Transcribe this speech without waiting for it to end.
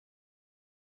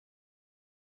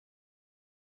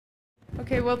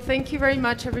Okay, well, thank you very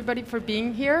much, everybody, for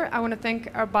being here. I want to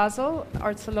thank our Basel,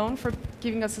 our Salon, for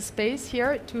giving us a space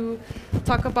here to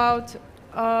talk about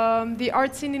the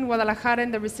art scene in Guadalajara in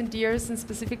the recent years, and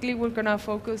specifically, we're going to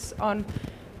focus on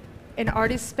an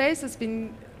artist space that's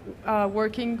been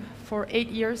working for 8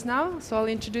 years now. So I'll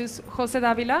introduce Jose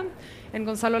Davila and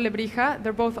Gonzalo Lebrija.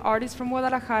 They're both artists from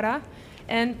Guadalajara,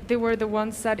 and they were the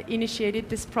ones that initiated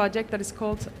this project that is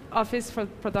called Office for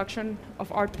Production of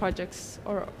Art Projects,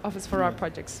 or Office for Art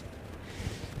Projects.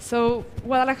 So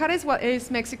Guadalajara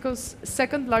is Mexico's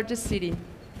second largest city,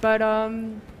 but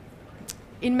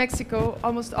in Mexico,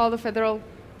 almost all the federal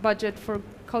budget for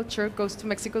culture goes to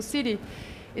Mexico City.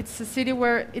 It's a city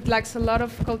where it lacks a lot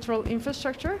of cultural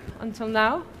infrastructure until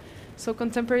now. So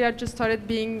contemporary art just started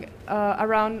being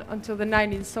around until the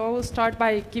 90s. So I will start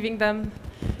by giving them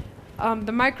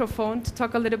the microphone to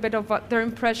talk a little bit about their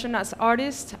impression as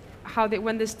artists,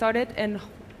 when they started, and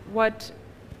what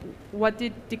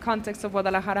did the context of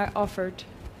Guadalajara offered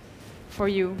for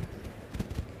you?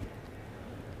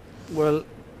 Well,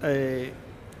 I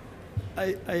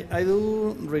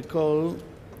do recall,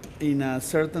 in a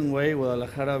certain way,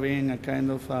 Guadalajara being a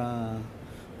kind of a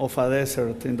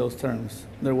desert in those terms.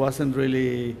 There wasn't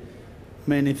really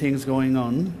many things going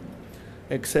on,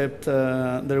 except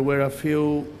there were a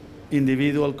few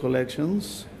individual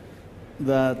collections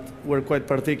that were quite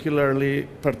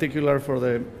particular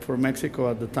for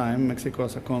Mexico at the time, Mexico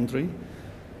as a country.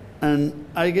 And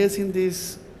I guess in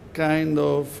this kind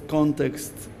of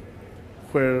context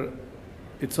where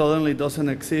it suddenly doesn't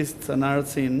exist an art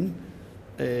scene,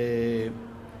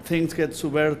 things get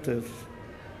subverted.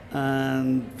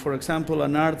 And for example,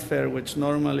 an art fair, which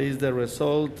normally is the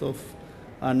result of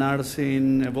an art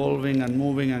scene evolving and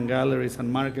moving, and galleries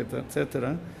and markets,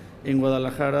 etc., in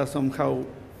Guadalajara somehow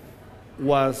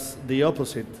was the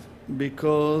opposite,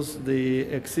 because the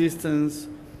existence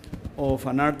of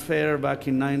an art fair back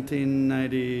in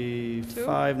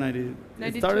 1995,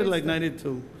 it started like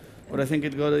 92, but I think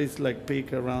it got its like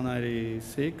peak around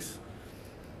 96,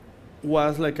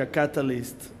 was like a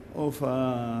catalyst of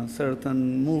a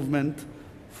certain movement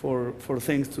for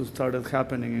things to start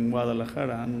happening in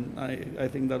Guadalajara, and I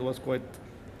think that was quite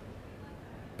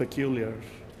peculiar.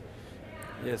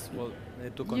 Yes, well,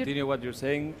 to continue what you're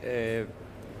saying, to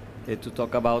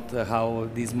talk about how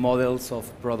these models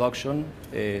of production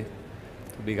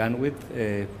began with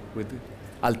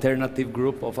alternative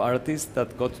group of artists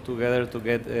that got together to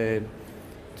get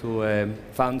to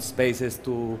found spaces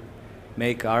to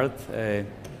make art.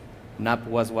 NAP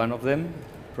was one of them.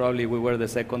 Probably we were the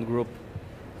second group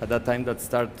at that time that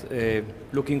started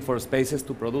looking for spaces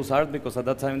to produce art, because at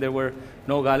that time there were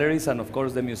no galleries, and of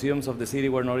course the museums of the city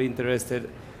were not interested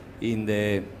in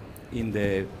the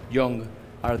young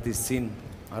artist scene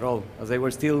at all, as they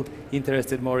were still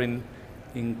interested more in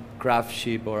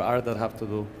craftsmanship or art that have to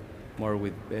do more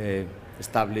with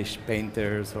established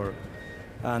painters.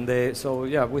 So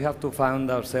yeah, we have to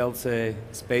find ourselves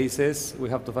spaces. We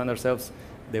have to find ourselves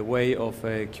the way of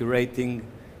curating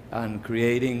and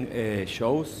creating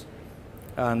shows.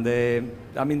 And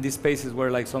I mean, these spaces were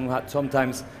like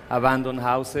sometimes abandoned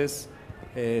houses.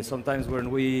 Sometimes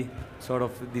when we sort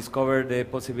of discovered the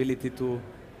possibility to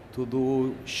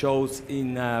do shows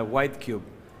in a white cube.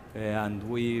 And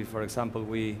we, for example,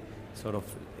 we sort of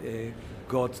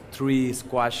got 3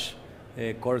 squash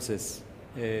courses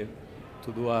to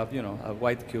do a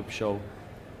white cube show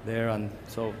there. And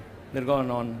so they're going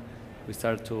on. We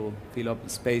start to fill up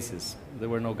spaces. There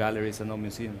were no galleries and no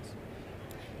museums.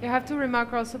 You have to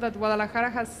remark also that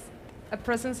Guadalajara has a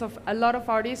presence of a lot of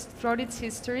artists throughout its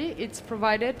history. It's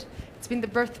been the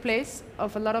birthplace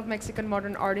of a lot of Mexican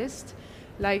modern artists,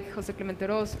 like José Clemente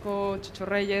Orozco, Chicho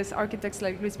Reyes, architects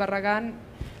like Luis Barragán.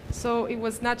 So it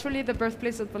was naturally the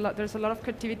birthplace of there's a lot of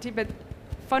creativity, but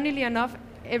funnily enough,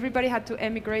 everybody had to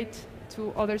emigrate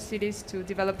to other cities to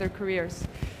develop their careers.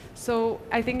 So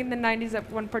I think in the 90s,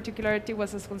 that one particularity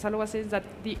was, as Gonzalo was saying, that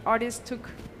the artists took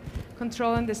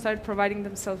control and they started providing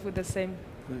themselves with the same,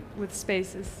 with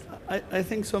spaces. I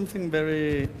think something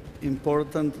very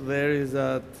important there is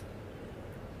that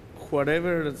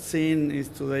whatever scene is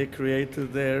today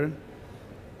created there,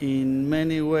 in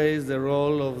many ways the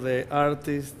role of the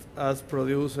artist as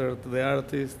producer, the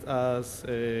artist as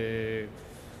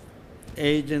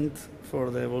agent for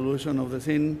the evolution of the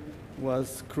scene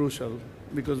was crucial,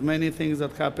 because many things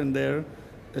that happened there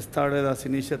started as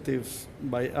initiatives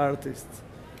by artists.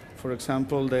 For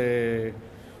example, the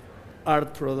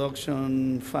art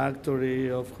production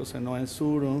factory of José Noé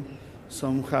Suro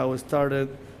somehow started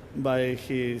by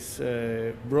his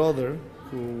brother,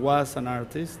 who was an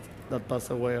artist that passed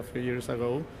away a few years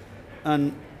ago.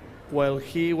 And while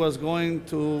he was going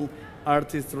to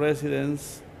artist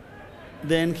residence.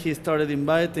 Then he started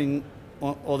inviting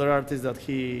other artists that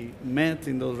he met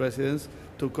in those residences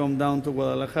to come down to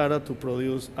Guadalajara to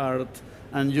produce art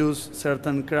and use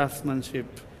certain craftsmanship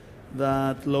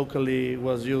that locally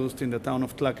was used in the town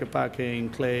of Tlaquepaque in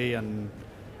clay and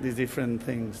these different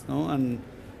things, no? And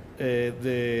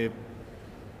the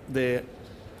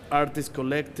artist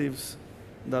collectives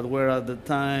that were at the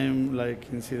time,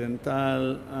 like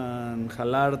Incidental and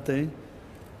Jalarte,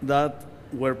 that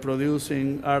were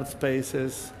producing art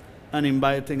spaces and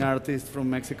inviting artists from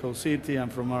Mexico City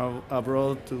and from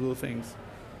abroad to do things.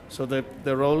 So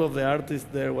the role of the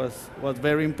artist there was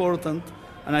very important,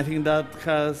 and I think that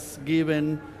has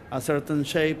given a certain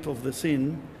shape of the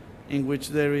scene in which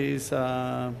there is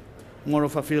more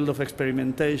of a field of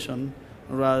experimentation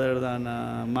rather than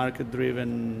a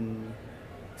market-driven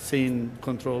scene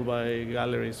controlled by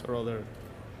galleries or other.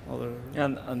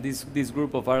 And this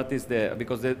group of artists,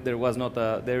 because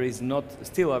there is not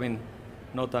still, I mean,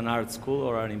 not an art school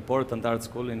or an important art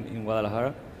school in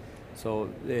Guadalajara. So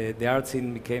the art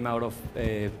scene came out of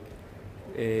the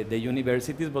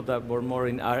universities, but were more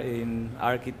in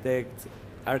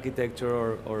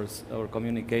architecture or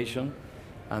communication.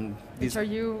 And which are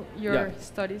your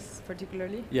studies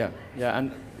particularly? Yeah,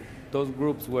 and those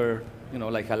groups were,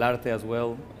 like Jalarte as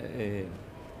well.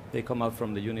 They come out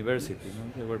from the university.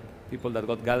 They were people that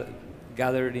got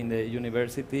gathered in the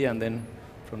university, and then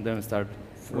from them start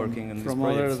working in these projects. From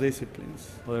other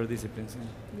disciplines. Other disciplines.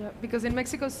 Yeah, because in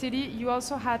Mexico City, you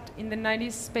also had in the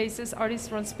 90s spaces,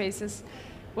 artist-run spaces.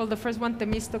 Well, the first one,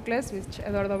 Temistocles, which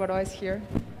Eduardo Baroa is here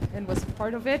and was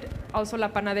part of it. Also La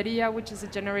Panaderia, which is a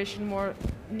generation more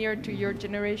near to your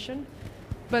generation.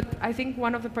 But I think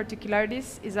one of the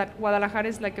particularities is that Guadalajara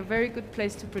is like a very good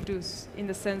place to produce in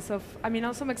the sense of, I mean,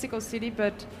 also Mexico City,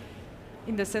 but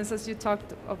in the sense as you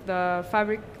talked of the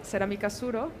fabric Cerámica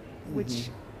Suro, which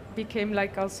became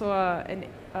like also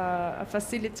a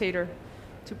facilitator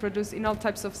to produce in all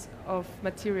types of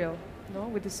material,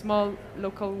 with the small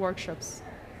local workshops.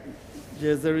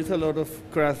 Yes, there is a lot of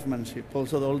craftsmanship.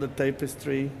 Also, all the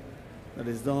tapestry that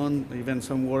is done, even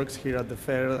some works here at the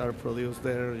fair are produced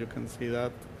there. You can see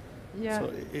that. Yeah.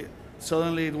 So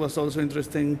suddenly it was also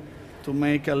interesting to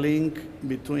make a link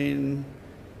between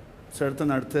certain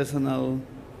artisanal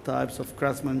types of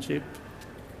craftsmanship,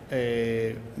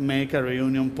 make a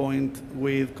reunion point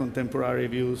with contemporary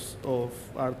views of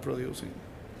art producing.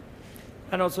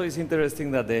 And also it's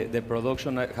interesting that the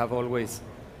production have always,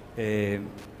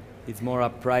 it's more a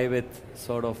private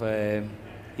sort of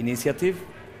initiative.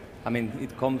 I mean,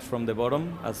 it comes from the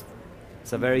bottom as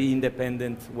it's a very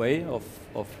independent way of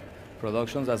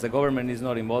productions, as the government is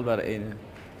not involved at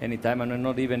any time, and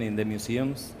not even in the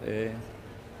museums.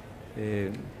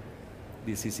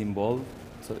 This is involved.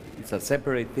 So it's a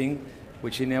separate thing,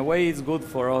 which in a way is good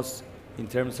for us in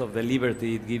terms of the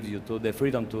liberty it gives you, to the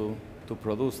freedom to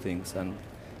produce things, and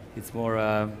it's more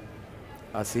a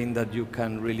scene that you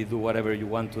can really do whatever you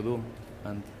want to do,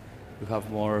 and you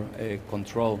have more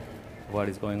control of what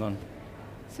is going on.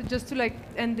 So just to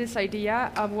end this idea,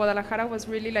 Guadalajara was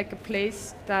really like a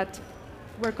place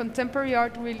where contemporary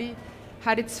art really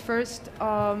had its first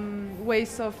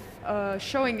ways of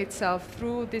showing itself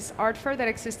through this art fair that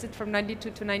existed from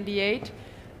 92 to 98.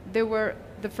 There were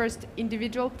the first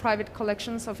individual private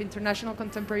collections of international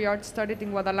contemporary art started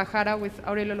in Guadalajara with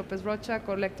Aurelio Lopez Rocha,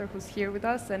 collector who's here with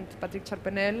us, and Patrick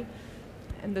Charpenel,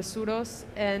 and the Suros.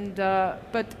 And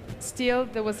but still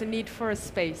there was a need for a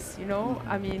space,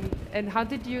 I mean, and how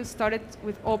did you start it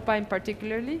with OPA in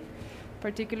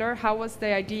particular? How was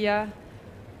the idea?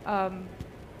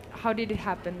 How did it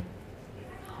happen?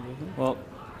 Well,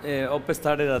 OPA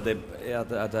started at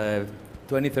the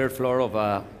 23rd floor of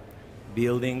a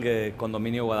building,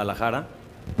 Condominio Guadalajara,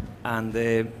 and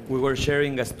we were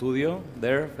sharing a studio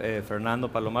there. Fernando,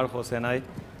 Palomar, Jose, and I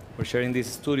were sharing this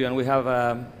studio, and we have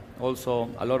also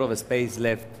a lot of space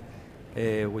left,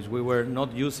 which we were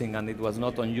not using, and it was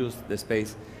not unused, the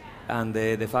space. And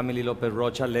the family Lopez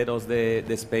Rocha led us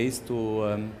the space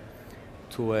to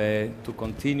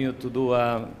continue to do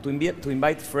to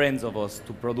invite friends of us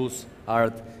to produce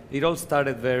art. It all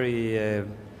started very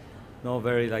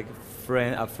like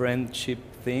a friendship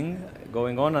thing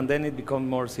going on, and then it became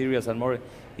more serious and more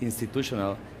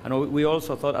institutional. And we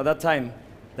also thought at that time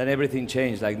that everything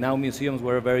changed. Like now museums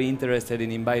were very interested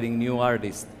in inviting new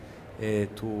artists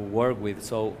to work with.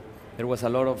 So there was a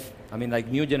lot of, like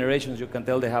new generations, you can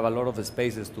tell they have a lot of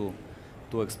spaces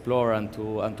to explore and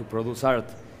to produce art.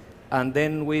 And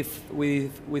then we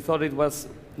thought it was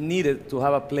needed to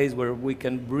have a place where we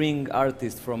can bring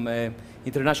artists from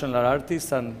international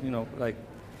artists and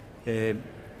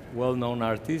well-known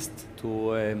artists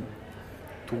to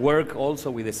work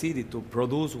also with the city, to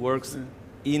produce works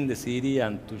in the city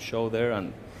and to show there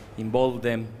and involve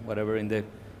them, whatever, in the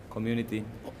community.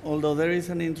 Although there is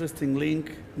an interesting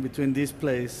link between this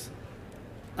place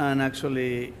and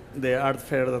actually the art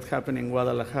fair that happened in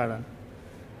Guadalajara,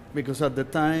 because at the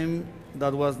time,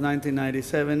 that was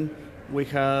 1997, we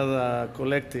had a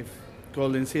collective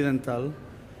called Incidental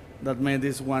that made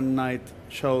these one-night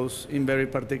shows in very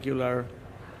particular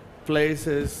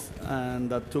places and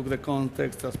that took the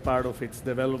context as part of its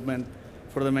development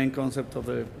for the main concept of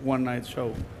the one-night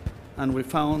show. And we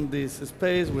found this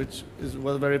space, which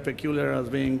was very peculiar as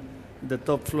being the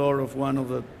top floor of one of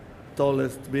the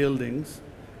tallest buildings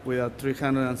with a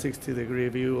 360-degree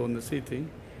view on the city.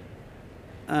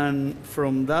 And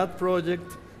from that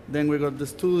project, then we got the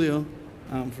studio,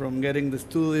 and from getting the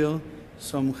studio,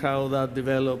 somehow that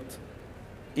developed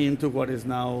into what is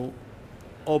now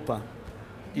OPA,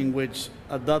 in which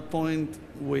at that point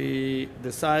we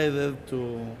decided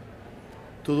to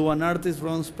do an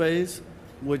artist-run space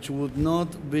which would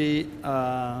not be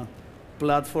a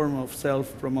platform of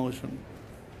self-promotion,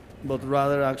 but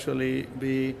rather actually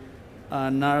be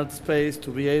an art space to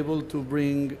be able to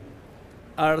bring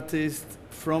artists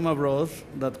from abroad,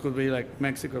 that could be like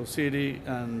Mexico City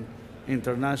and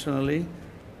internationally,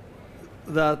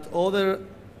 that other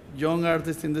young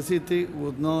artists in the city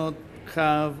would not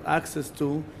have access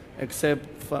to except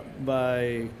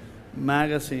by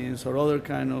magazines or other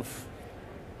kind of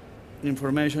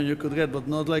information you could get, but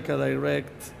not like a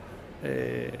direct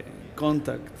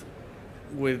contact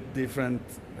with different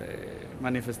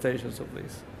manifestations of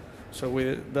this.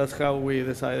 So that's how we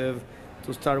decided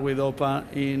to start with OPA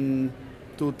in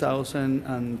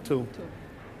 2002.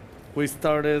 We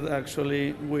started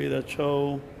actually with a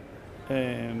show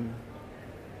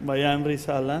by Ambri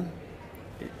Sala,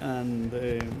 and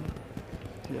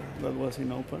yeah, that was in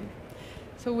OPA.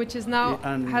 So which is now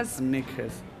and Nick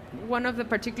Hess. One of the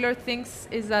particular things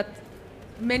is that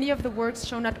many of the works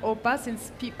shown at OPA,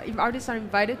 since if artists are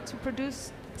invited to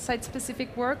produce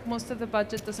site-specific work, most of the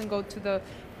budget doesn't go to the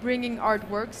bringing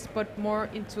artworks, but more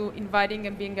into inviting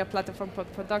and being a platform for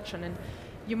production. And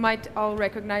you might all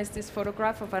recognize this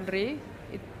photograph of Henri.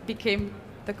 It became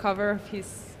the cover of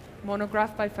his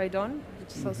monograph by Faidon,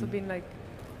 which has also been like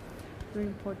very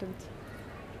important.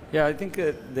 Yeah, I think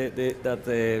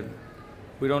that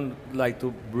we don't like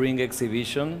to bring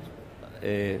exhibitions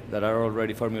that are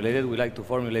already formulated. We like to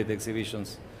formulate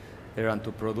exhibitions there and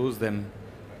to produce them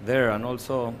there, and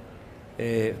also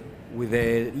with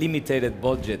a limited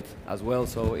budget as well.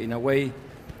 So in a way,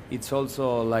 it's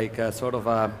also like a sort of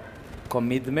a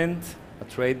commitment, a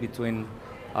trade between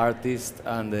artists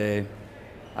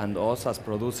and us as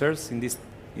producers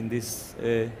in this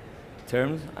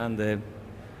terms, and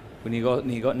we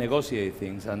negotiate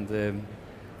things, and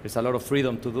there's a lot of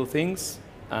freedom to do things,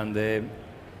 and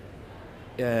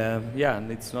yeah,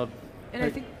 and it's not.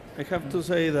 And I have to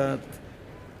say that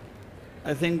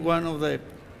I think one of the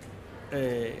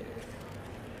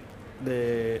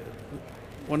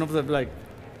like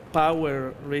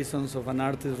power reasons of an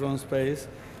artist-run space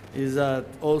is that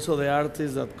also the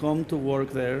artists that come to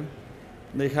work there,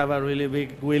 they have a really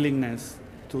big willingness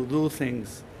to do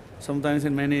things. Sometimes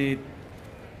in many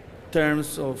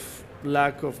terms of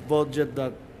lack of budget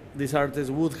that these artists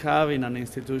would have in an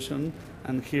institution,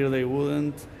 and here they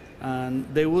wouldn't. And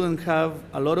they wouldn't have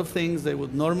a lot of things they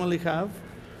would normally have,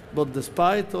 but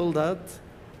despite all that,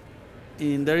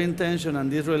 in their intention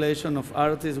and this relation of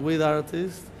artist with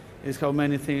artist is how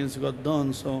many things got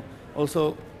done. So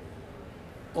also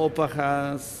OPA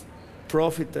has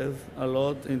profited a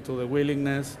lot into the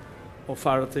willingness of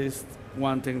artists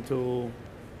wanting to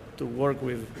work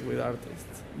with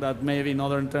artists. That maybe in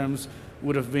other terms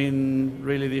would have been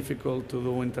really difficult to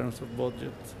do in terms of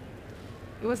budget.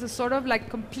 it was a sort of like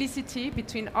complicity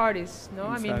between artists,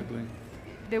 no? Exactly.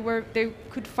 I mean, they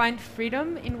could find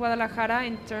freedom in Guadalajara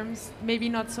in terms, maybe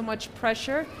not so much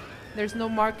pressure. There's no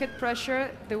market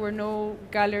pressure. There were no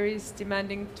galleries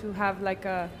demanding to have like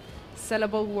a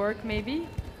sellable work, maybe,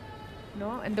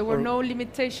 no? And there were no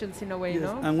limitations in a way, yes,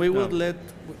 no? and we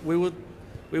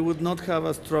would not have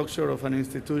a structure of an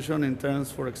institution in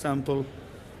terms, for example,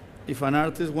 if an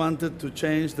artist wanted to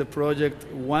change the project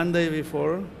one day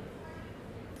before,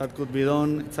 that could be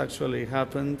done. It's actually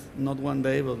happened, not one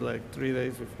day, but like 3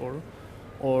 days before.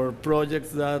 Or projects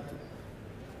that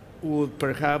would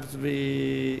perhaps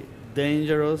be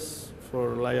dangerous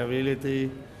for liability.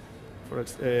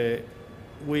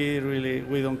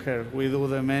 We don't care. We do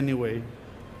them anyway.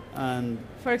 And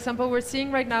for example, we're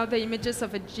seeing right now the images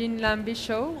of a Jean Lambie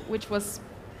show, which was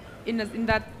in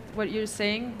that, what you're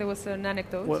saying, there was an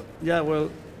anecdote. Well, yeah, well,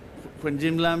 when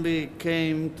Jim Lambie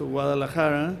came to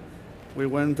Guadalajara, we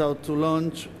went out to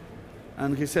lunch,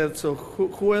 and he said, "So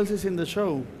who else is in the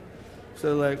show?"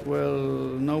 So like, well,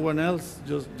 no one else,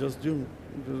 just you.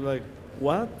 Like,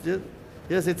 what?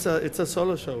 Yes, it's a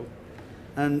solo show,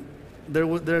 and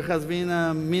there has been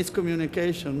a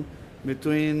miscommunication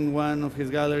between one of his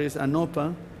galleries and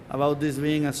OPA about this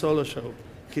being a solo show.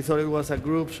 He thought it was a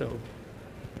group show.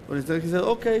 But instead he said,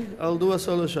 okay, I'll do a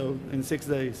solo show in 6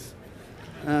 days.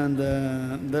 And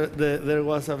there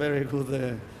was a very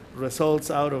good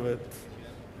results out of it.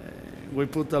 We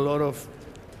put a lot of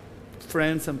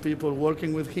friends and people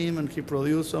working with him, and he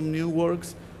produced some new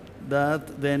works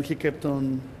that then he kept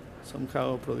on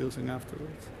somehow producing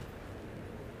afterwards.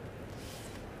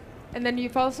 And then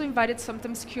you've also invited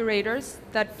sometimes curators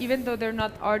that, even though they're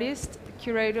not artists,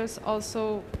 curators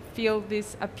also feel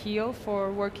this appeal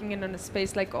for working in a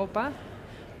space like OPA.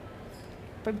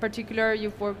 But in particular,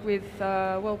 you've worked with,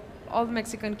 well, all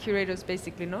Mexican curators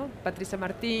basically, no? Patricia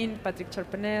Martin, Patrick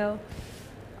Charpenel,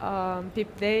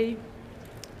 Pip Day.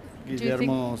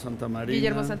 Guillermo Santamarina.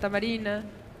 Guillermo Santamarina.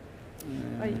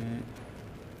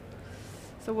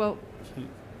 So, well,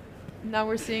 now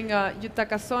we're seeing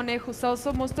Yutaka Sone, who's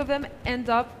also, most of them end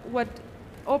up, what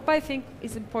OPA I think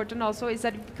is important also is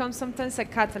that it becomes sometimes a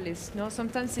catalyst, no?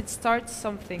 Sometimes it starts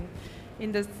something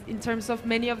in terms of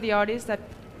many of the artists that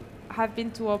have been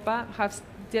to OPA, have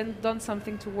done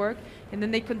something to work, and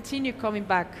then they continue coming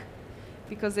back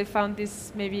because they found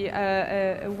this maybe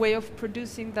a way of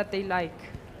producing that they like,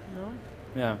 no?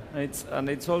 Yeah,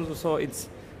 it's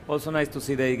also nice to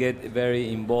see they get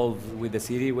very involved with the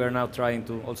city. We're now trying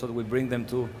to we bring them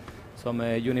to some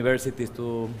universities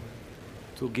to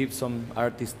give some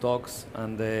artist talks,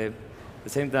 and at the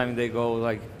same time they go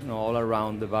like all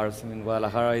around the bars. I mean,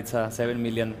 Guadalajara, it's a 7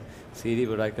 million city,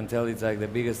 but I can tell it's like the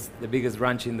biggest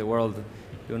ranch in the world.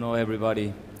 You know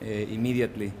everybody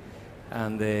immediately,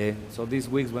 and so these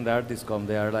weeks when the artists come,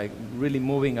 they are like really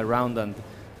moving around and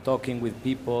talking with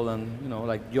people, and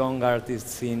like young artists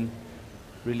scene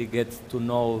really get to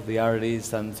know the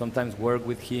artist and sometimes work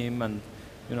with him, and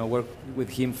work with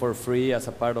him for free as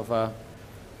a part of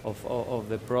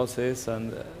the process,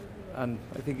 and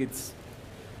I think it's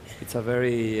a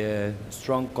very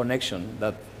strong connection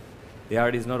that the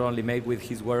artist not only make with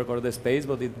his work or the space,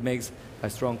 but it makes a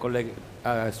strong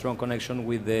connection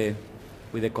with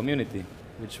the community,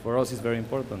 which for us is very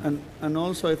important. And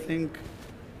also I think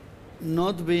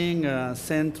not being a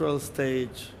central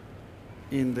stage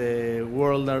in the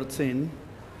world art scene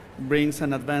brings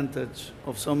an advantage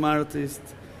of some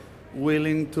artists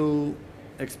willing to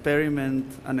experiment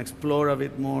and explore a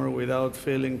bit more without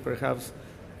feeling perhaps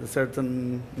a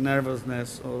certain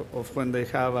nervousness of when they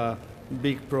have a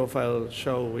big profile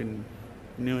show in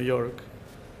New York.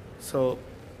 So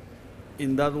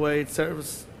in that way it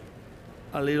serves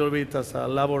a little bit as a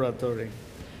laboratory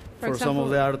for some of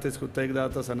the artists who take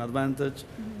that as an advantage,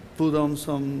 put on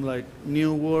some like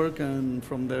new work, and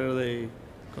from there they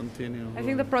continue. I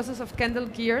think the process of Kendall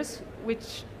Gears,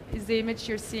 which is the image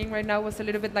you're seeing right now, was a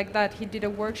little bit like that. He did a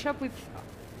workshop with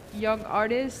young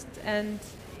artists, and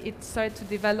it started to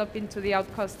develop into the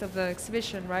outcast of the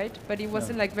exhibition, right? But it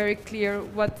wasn't like very clear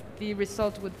what the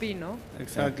result would be, no?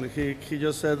 Exactly. He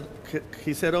just said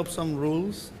he set up some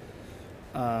rules,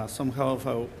 somehow of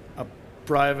a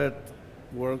private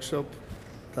workshop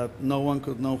that no one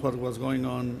could know what was going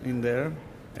on in there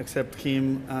except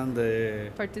him and the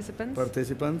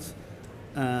participants.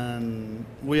 And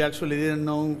we actually didn't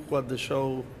know what the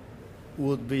show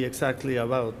would be exactly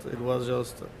about. It was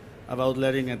just about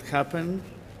letting it happen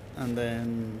and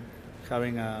then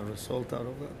having a result out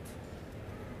of that.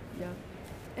 Yeah.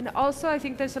 And also I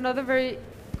think there's another very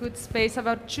good space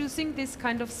about choosing this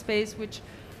kind of space which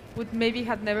would maybe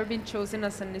have never been chosen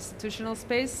as an institutional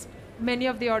space. Many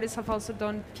of the artists have also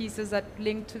done pieces that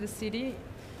link to the city.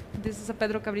 This is a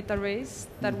Pedro Cabrita race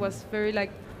that was very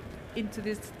like into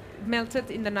this,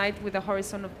 melted in the night with the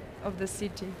horizon of the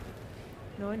city,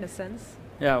 no, in a sense.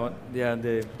 Yeah, well,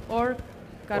 yeah. Or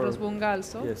Carlos Bunga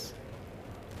also. Yes.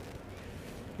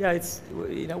 Yeah, it's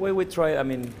in a way we try. I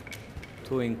mean,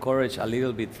 to encourage a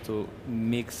little bit to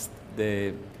mix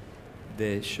the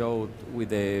show with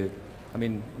the. I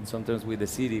mean, sometimes with the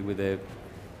city,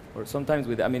 or sometimes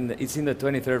with. I mean, it's in the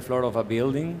 23rd floor of a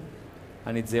building,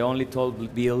 and it's the only tall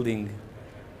building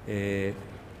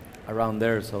around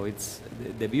there. So it's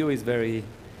the view is very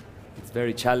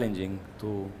challenging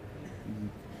to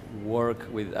work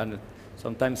with, and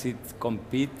sometimes it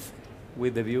competes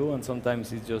with the view, and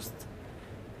sometimes it just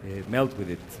melt with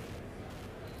it.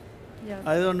 Yeah.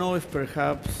 I don't know if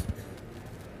perhaps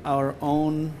our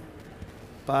own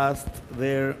past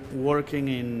there working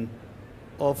in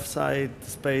offside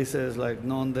spaces, like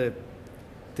non the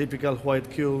typical white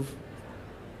cube,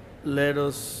 let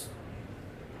us,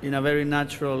 in a very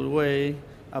natural way,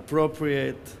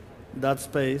 appropriate that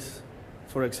space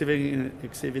for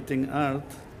exhibiting art.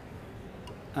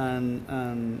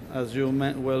 And as you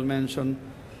well mentioned,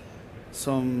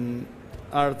 some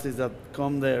artists that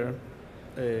come there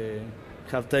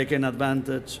have taken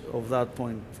advantage of that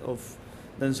point, of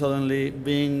then suddenly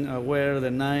being aware,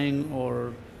 denying,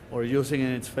 or using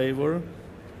in its favor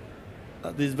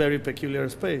this very peculiar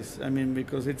space. I mean,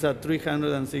 because it's a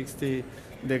 360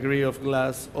 degree of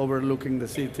glass overlooking the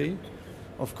city.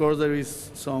 Of course, there is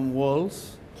some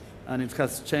walls, and it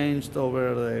has changed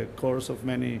over the course of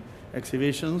many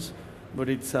exhibitions, but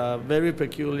it's a very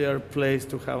peculiar place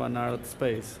to have an art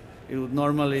space. It would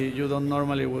normally, you don't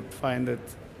normally would find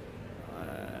it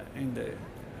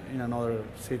in another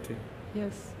city.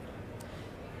 Yes,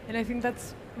 and I think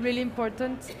that's really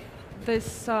important.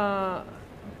 This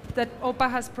that OPA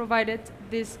has provided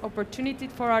this opportunity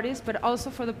for artists, but also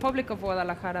for the public of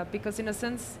Guadalajara, because in a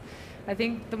sense, I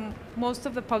think most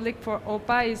of the public for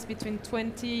OPA is between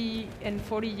 20 and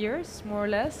 40 years, more or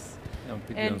less.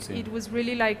 And it was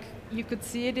really like, you could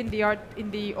see it in the art,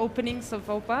 in the openings of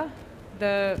OPA,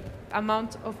 the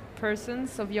amount of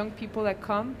persons, of young people that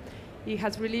come. It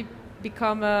has really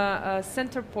become a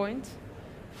center point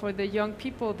for the young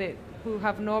people who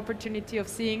have no opportunity of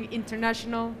seeing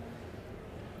international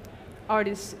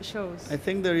artist shows. I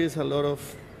think there is a lot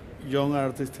of young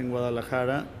artists in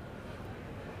Guadalajara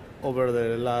over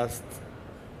the last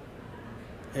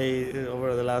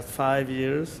 5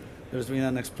 years. There's been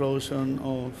an explosion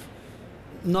of,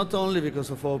 not only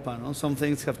because of OPA, no? Some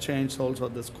things have changed also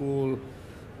at the school.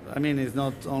 I mean, it's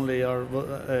not only our,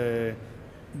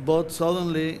 but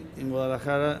suddenly in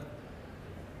Guadalajara,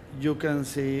 you can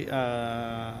see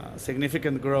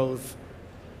significant growth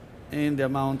in the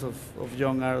amount of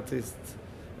young artists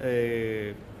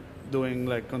doing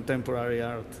like contemporary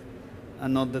art,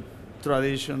 and not the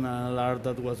traditional art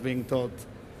that was being taught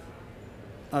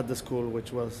at the school,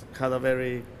 which had a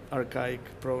very archaic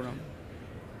program.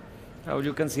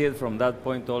 You can see it from that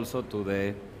point also to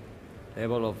the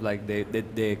level of like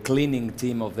the cleaning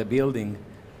team of the building,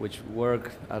 which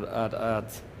work at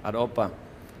OPA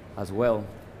as well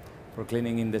for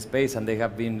cleaning in the space, and they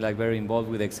have been like very involved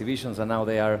with exhibitions, and now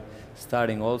they are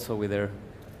starting also with their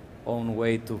own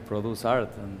way to produce art,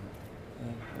 and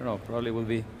I don't know, probably will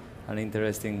be an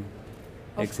interesting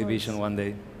exhibition one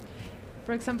day.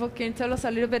 For example, can you tell us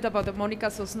a little bit about the Monika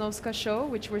Sosnowska show,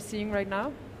 which we're seeing right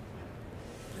now?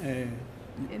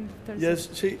 Yes,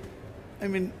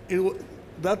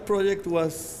 that project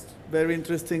was very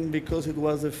interesting because it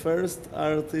was the first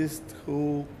artist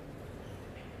who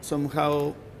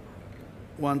somehow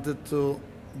wanted to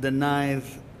deny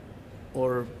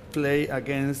or play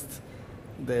against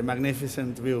the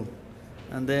magnificent view,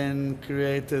 and then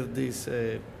created this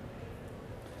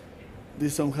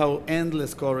somehow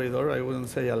endless corridor. I wouldn't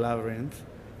say a labyrinth,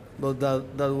 but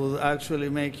that would actually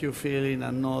make you feel in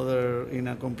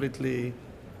a completely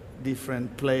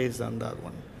different place than that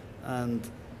one. And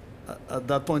at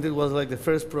that point, it was like the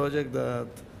first project that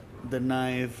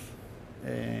denied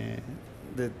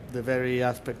the very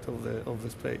aspect of the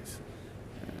space.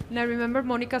 And I remember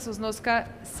Monika Sosnowska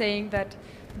saying that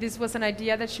this was an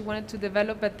idea that she wanted to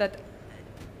develop, but that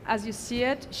as you see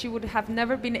it, she would have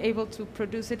never been able to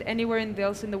produce it anywhere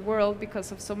else in the world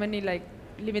because of so many like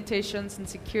limitations and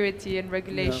security and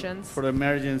regulations. For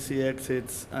emergency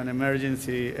exits and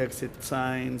emergency exit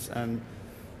signs, and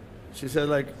she said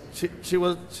like she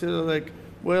was like,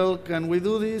 well, can we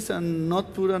do this and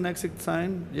not put an exit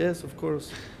sign? Yes, of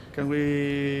course. Can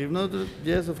we not?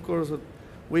 Yes, of course.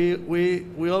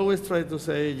 We always try to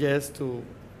say yes to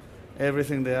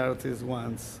everything the artist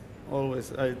wants.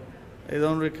 Always. I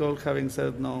don't recall having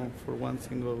said no for one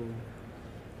single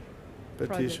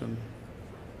petition. Project.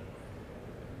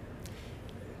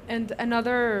 And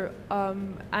another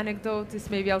anecdote is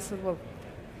maybe also, well,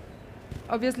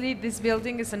 obviously this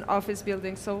building is an office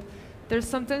building, so there's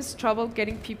sometimes trouble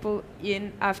getting people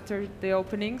in after the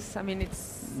openings. I mean,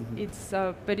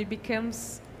 but it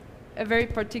becomes a very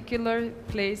particular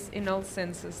place in all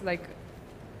senses. Like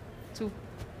to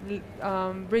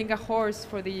bring a horse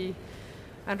for the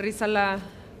Anrizala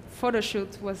photo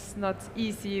shoot was not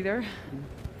easy either.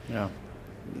 Yeah.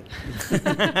 You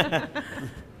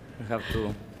have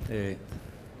to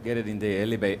get it in the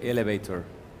elevator.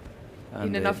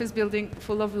 In an office building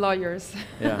full of lawyers.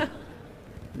 Yeah.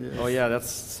 Yes. Oh yeah,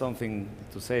 that's something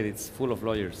to say. It's full of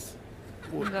lawyers.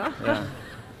 No? Yeah.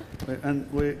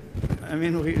 And we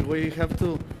have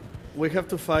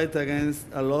to fight against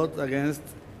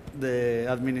the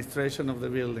administration of the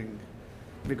building.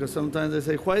 Because sometimes they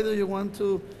say, why do you want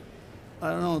to, I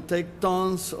don't know, take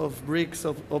tons of bricks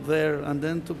up there and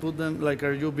then to put them, like,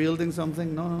 are you building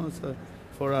something? No, it's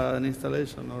for an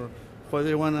installation. Or why do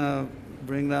you want to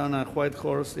bring down a white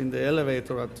horse in the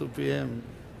elevator at 2 p.m.?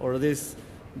 Or this,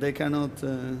 they cannot,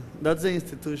 that's the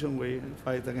institution we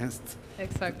fight against.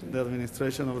 Exactly. The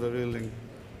administration of the building.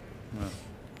 Yeah.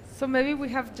 So maybe we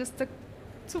have just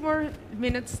 2 more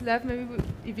minutes left. Maybe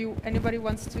if anybody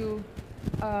wants to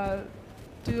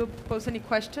pose any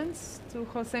questions to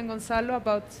Jose and Gonzalo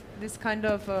about this kind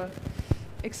of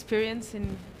experience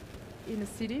in a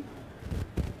city,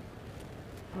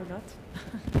 or not.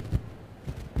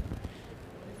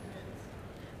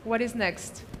 What is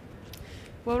next?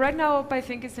 Well, right now, I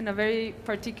think it's in a very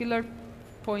particular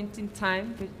point in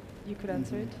time, but you could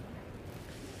answer it.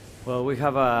 Well, we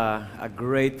have a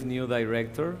great new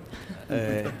director,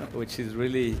 which is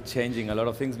really changing a lot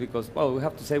of things because, well, we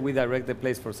have to say we direct the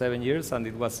place for 7 years and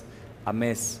it was a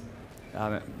mess.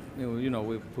 You know,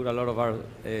 we put a lot of our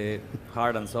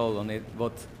heart and soul on it,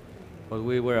 but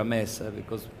we were a mess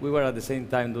because we were at the same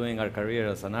time doing our career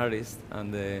as an artist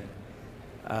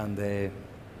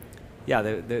yeah,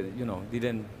 you know,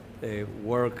 didn't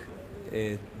work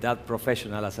that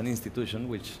professional as an institution,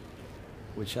 which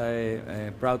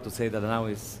I'm proud to say that now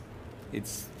it's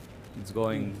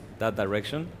going that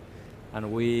direction,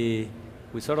 and we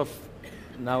sort of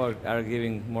now are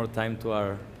giving more time to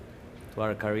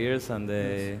our careers and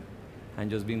and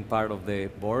just being part of the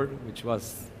board, which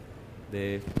was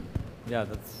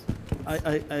that's.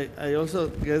 I also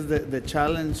guess the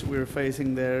challenge we're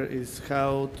facing there is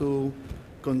how to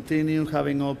continue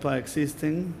having OPA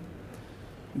existing,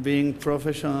 being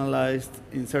professionalized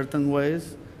in certain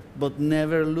ways, but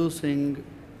never losing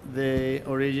the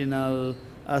original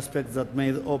aspects that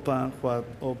made OPA what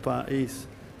OPA is.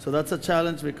 So that's a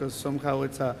challenge because somehow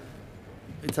it's a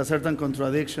certain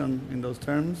contradiction in those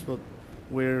terms, but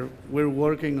we're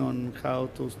working on how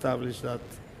to establish that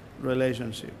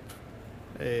relationship,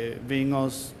 being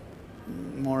us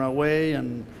more away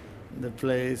and the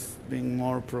place being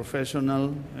more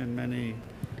professional in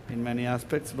many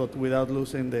aspects, but without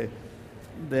losing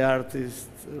the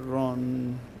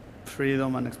artist-run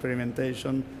freedom and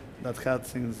experimentation that had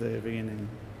since the beginning.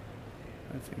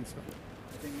 I think so.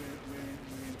 I think we're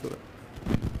into that.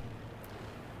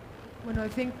 Well, I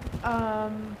think,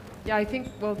 I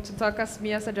think, well, to talk as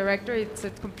me as a director, it's a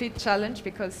complete challenge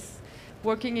because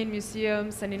working in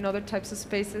museums and in other types of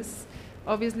spaces,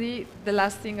 obviously, the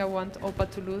last thing I want OPA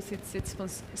to lose, it's its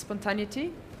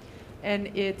spontaneity,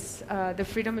 and it's the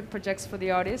freedom it projects for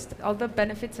the artist. All the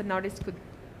benefits an artist could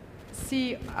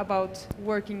see about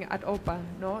working at OPA,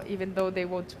 no? Even though they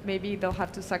won't, maybe they'll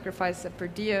have to sacrifice a per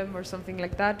diem or something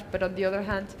like that. But on the other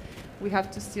hand, we have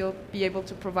to still be able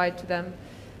to provide to them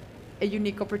a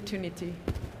unique opportunity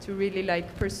to really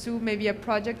like pursue maybe a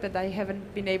project that I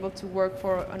haven't been able to work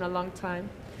for in a long time.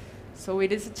 So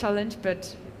it is a challenge,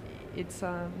 but it's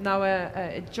now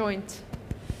a joint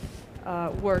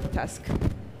work task.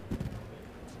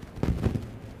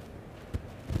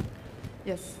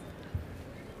 Yes.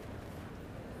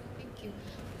 Thank you.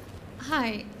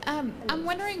 Hi. I'm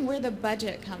wondering where the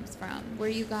budget comes from. Where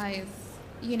you guys,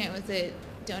 you know, is it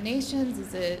donations?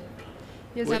 Is it?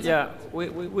 Yes,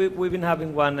 we've been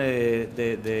having one.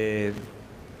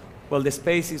 Well, the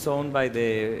space is owned by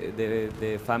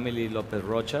the family Lopez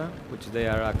Rocha, which they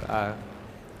are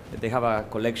they have a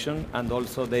collection, and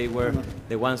also they were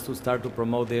the ones to start to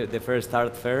promote the first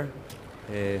art fair.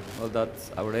 All that's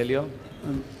Aurelio.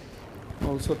 And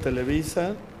also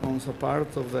Televisa owns a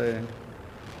part of the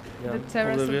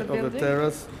terrace of the building. The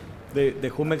terrace. The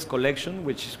Jumex collection,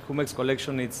 which Jumex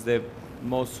collection is the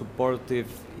most supportive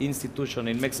institution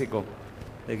in Mexico.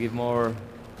 They give more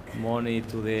money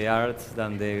to the arts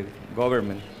than the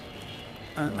government.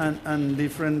 And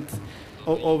different,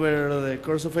 over the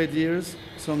course of 8 years,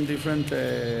 some different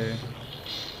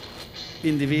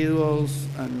individuals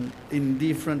and in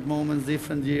different moments,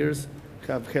 different years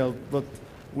have helped. But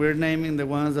we're naming the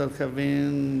ones that have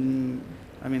been,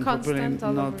 I mean, hopefully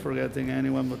not forgetting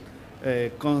anyone, but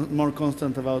more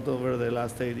constant about over the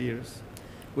last 8 years.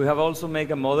 We have also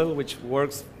made a model which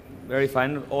works very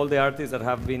fine. All the artists that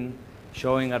have been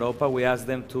showing at OPA, we ask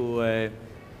them to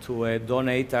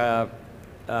donate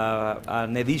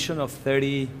an edition of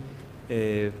 30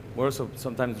 works of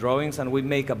sometimes drawings, and we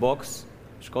make a box.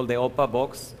 It's called the OPA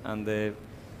box, and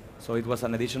so it was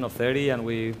an edition of 30, and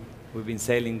we've been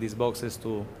selling these boxes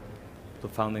to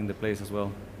founding the place as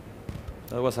well.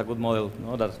 That was a good model,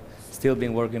 no? That's still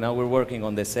been working. Now we're working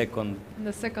on the second.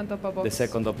 The second Topa box. The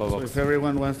second Topa So box. if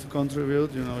everyone wants to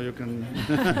contribute, you know, you can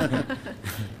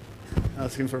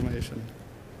ask information.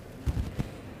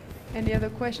 Any other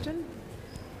question?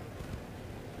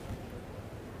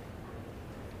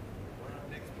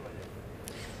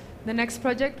 The next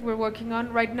project we're working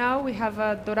on right now, we have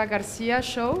a Dora Garcia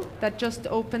show that just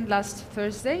opened last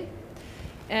Thursday.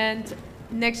 And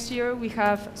next year we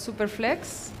have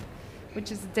Superflex,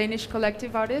 which is a Danish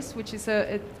collective artist, which is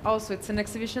it's an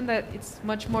exhibition that it's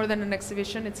much more than an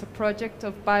exhibition. It's a project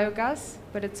of biogas,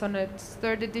 but it's on its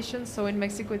 3rd edition, so in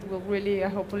Mexico it will really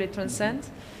hopefully transcend.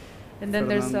 And then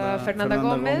there's Fernanda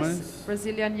Gomez,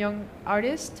 Brazilian young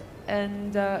artist,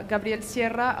 and Gabriel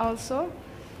Sierra also,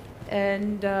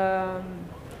 and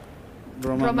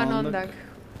Roman Ondak.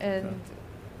 And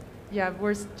yeah,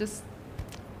 we're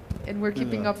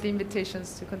keeping up the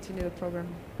invitations to continue the program.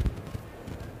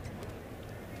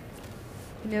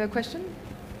 Any other question?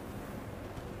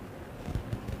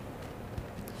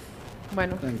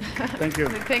 Bueno. Thank you.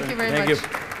 Thank you very Thank much.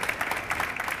 you.